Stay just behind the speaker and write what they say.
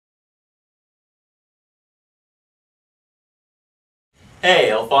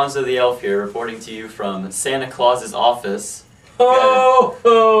Hey, Alfonso the Elf here, reporting to you from Santa Claus's office. Ho,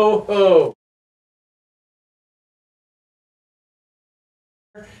 ho, ho!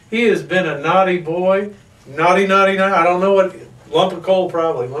 He has been a naughty boy. Naughty, naughty, naughty. I don't know what. Lump of coal,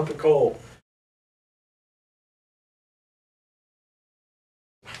 probably. Lump of coal.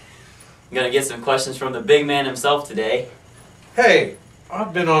 I'm gonna get some questions from the big man himself today. Hey,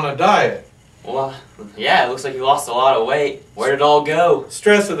 I've been on a diet. Well, yeah, it looks like you lost a lot of weight. Where'd it all go?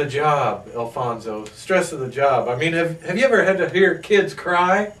 Stress of the job, Alfonso. Stress of the job. I mean, have you ever had to hear kids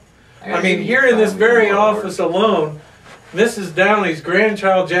cry? I mean, here in this very office alone, Mrs. Downey's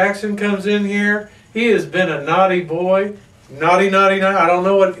grandchild Jackson comes in here. He has been a naughty boy. Naughty, naughty, naughty. I don't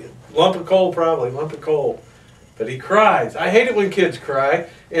know what. Lump of coal, probably. Lump of coal. But he cries. I hate it when kids cry.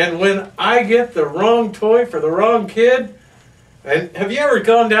 And when I get the wrong toy for the wrong kid. And have you ever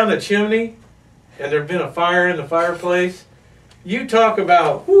gone down the chimney and there's been a fire in the fireplace? You talk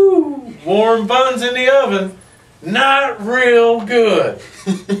about warm buns in the oven. Not real good.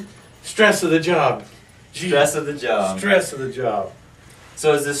 Stress of the job. Jeez. Stress of the job. Stress of the job.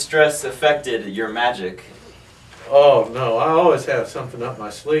 So has this stress affected your magic? Oh, no. I always have something up my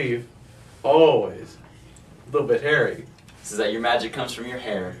sleeve. Always. A little bit hairy. So that your magic comes from your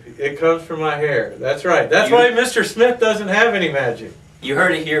hair. It comes from my hair. That's right. That's why Mr. Smith doesn't have any magic. You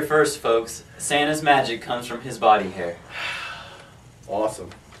heard it here first, folks. Santa's magic comes from his body hair. Awesome.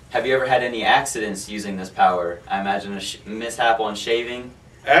 Have you ever had any accidents using this power? I imagine a mishap on shaving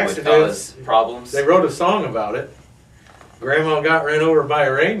Accidents. would cause problems. They wrote a song about it. Grandma got ran over by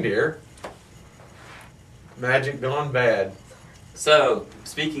a reindeer. Magic gone bad. So,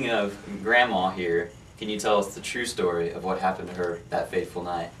 speaking of Grandma here, can you tell us the true story of what happened to her that fateful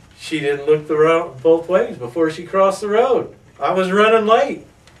night? She didn't look the road both ways before she crossed the road. I was running late.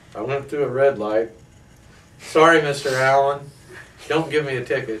 I went through a red light. Sorry, Mr. Allen. Don't give me a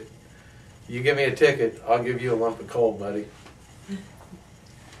ticket. You give me a ticket, I'll give you a lump of coal, buddy.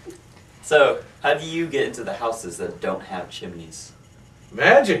 So, how do you get into the houses that don't have chimneys?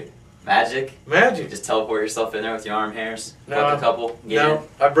 Magic. Magic? Magic. Just teleport yourself in there with your arm hairs? No. Fuck a couple? Get No, in?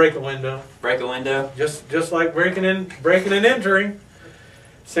 I break a window. Break a window? Just like breaking and entering.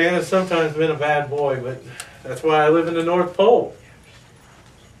 Santa's sometimes been a bad boy, but that's why I live in the North Pole.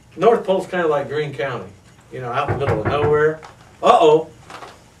 North Pole's kind of like Greene County. You know, out in the middle of nowhere. Uh-oh.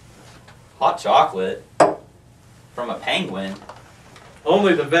 Hot chocolate? From a penguin?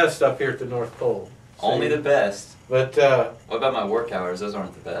 Only the best up here at the North Pole. Only the best. But, What about my work hours? Those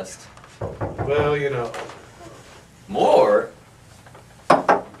aren't the best. well, you know. More?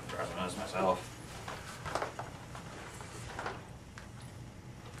 Driving those myself.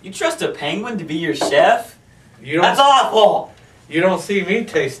 You trust a penguin to be your chef? That's awful! You don't see me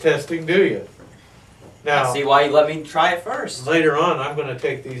taste testing, do you? Now, I see why you let me try it first. later on, I'm going to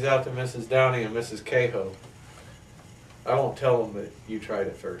take these out to Mrs. Downey and Mrs. Cahoe. I won't tell them that you tried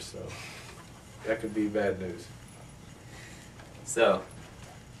it first, though. That could be bad news. So,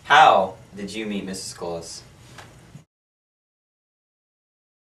 how did you meet Mrs. Claus?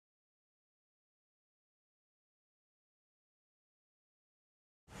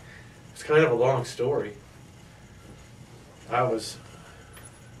 It's kind of a long story. I was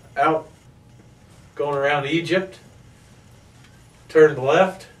out going around Egypt, turned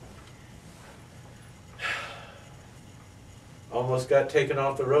left, almost got taken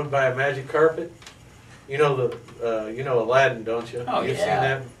off the road by a magic carpet. You know Aladdin, don't you? Oh, You've yeah. seen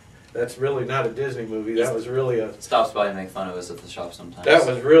that? That's really not a Disney movie. That was really a Stops by to make fun of us at the shop sometimes. that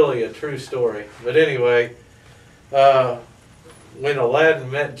was really a true story. But anyway, when Aladdin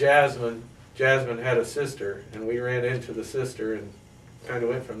met Jasmine, Jasmine had a sister, and we ran into the sister and kind of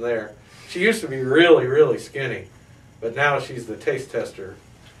went from there. She used to be really, really skinny, but now she's the taste tester.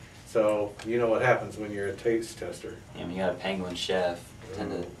 So you know what happens when you're a taste tester. Yeah, when you got a penguin chef,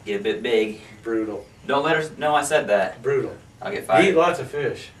 tend to get a bit big. Brutal. Don't let her know I said that. Brutal. I'll get You fired. eat lots of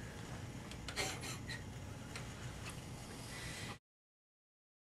fish.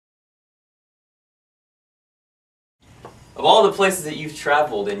 Of all the places that you've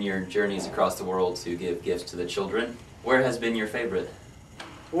traveled in your journeys across the world to give gifts to the children, where has been your favorite?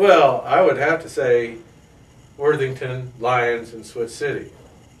 Well, I would have to say Worthington, Lyons, and Switch City.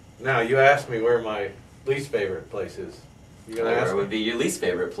 Now, you asked me where my least favorite place is. You gonna ask Where me? would be your least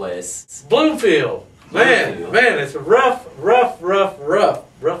favorite place? Bloomfield. Bloomfield. Man, it's a rough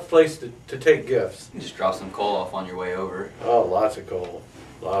place to take gifts. You just drop some coal off on your way over. Oh, lots of coal.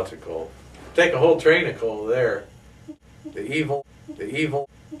 Lots of coal. Take a whole train of coal there. The evil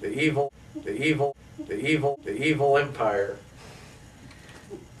empire.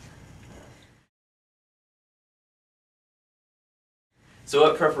 So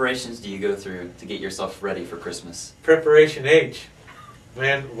what preparations do you go through to get yourself ready for Christmas? Preparation H.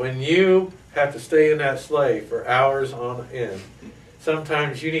 Man, when you have to stay in that sleigh for hours on end,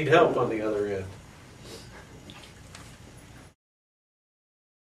 sometimes you need help on the other end.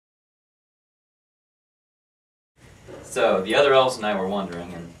 So the other elves and I were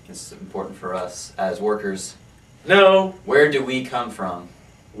wondering, and this is important for us as workers, No. where do we come from?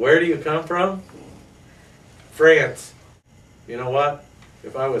 Where do you come from? France. You know what?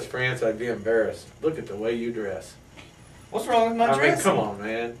 If I was France, I'd be embarrassed. Look at the way you dress. What's wrong with my I mean, dress? come on,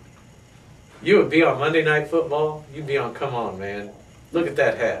 man. You would be on Monday Night Football. You'd be on, come on, man. Look at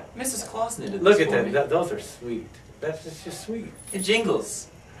that hat. Mrs. Claus knitted Look this at for that. me. Those are sweet. That's just sweet. It jingles.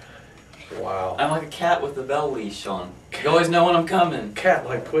 Wow. I'm like a cat with a bell leash on. You always know when I'm coming.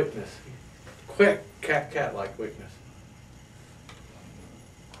 Cat-like quickness. Quick. Cat-like quickness.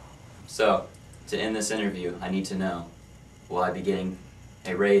 So, to end this interview, I need to know, will I be getting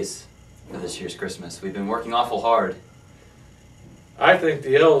a raise for this year's Christmas? We've been working awful hard. I think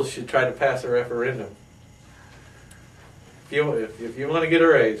the elves should try to pass a referendum. If you want to get a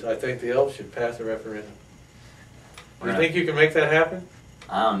raise, I think the elves should pass a referendum. You think you can make that happen?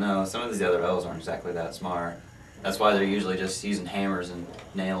 I don't know. Some of these other elves aren't exactly that smart. That's why they're usually just using hammers and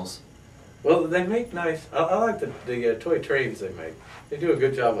nails. Well, they make nice. I like the toy trains they make. They do a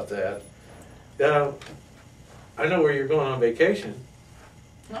good job with that. I know where you're going on vacation.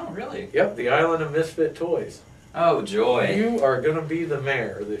 Oh, really? Yep, the Island of Misfit Toys. Oh, joy. You are going to be the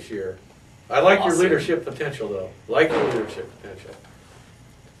mayor this year. I like your Awesome. leadership potential, though. Like your leadership potential.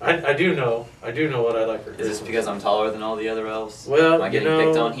 I do know what I like for Christmas. Is this because I'm taller than all the other elves? Well, Am I getting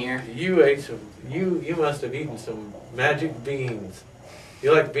picked on here? You ate some. You must have eaten some magic beans.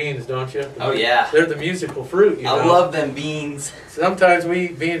 You like beans, don't you? Oh, yeah. They're the musical fruit. You know? I love them beans. Sometimes we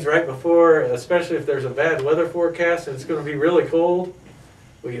eat beans right before, especially if there's a bad weather forecast and it's going to be really cold.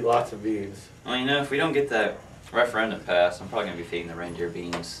 We eat lots of beans. Well, you know, if we don't get that referendum passed, I'm probably going to be feeding the reindeer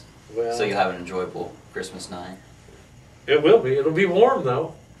beans. Well, So you'll have an enjoyable Christmas night. it will be. It'll be warm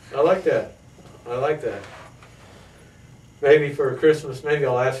though. I like that. I like that. Maybe for Christmas, maybe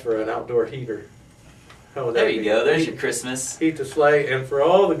I'll ask for an outdoor heater. How would that There you be? go. There's your Christmas. Heat the sleigh, and for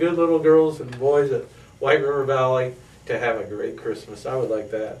all the good little girls and boys at White River Valley to have a great Christmas. I would like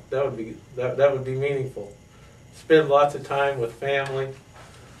that. That would be meaningful. Spend lots of time with family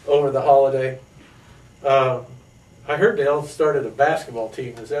over the holiday. I heard the elves started a basketball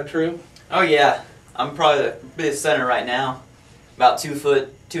team. Is that true? Oh, yeah. I'm probably the biggest center right now. About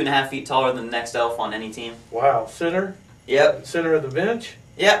 2.5 feet taller than the next elf on any team. Wow. Center? Yep. Center of the bench?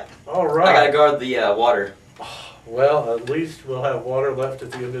 Yep. All I right. gotta guard the water. Well, at least we'll have water left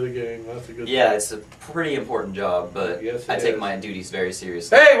at the end of the game. That's a good Yeah, thing. it's a pretty important job, but Yes, it I take is. my duties very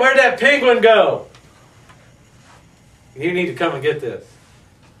seriously. Hey, where'd that penguin go? You need to come and get this.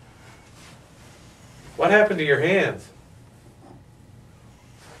 What happened to your hands?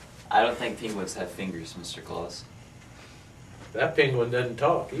 I don't think penguins have fingers, Mr. Claus. That penguin doesn't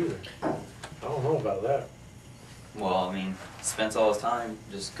talk either. I don't know about that. Well, I mean, he spends all his time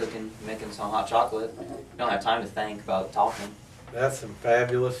just cooking, making some hot chocolate. You don't have time to think about talking. That's some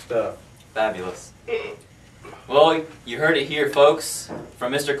fabulous stuff. Fabulous. Well, you heard it here, folks.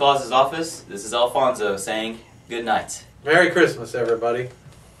 From Mr. Claus's office, this is Alfonso saying good night. Merry Christmas, everybody.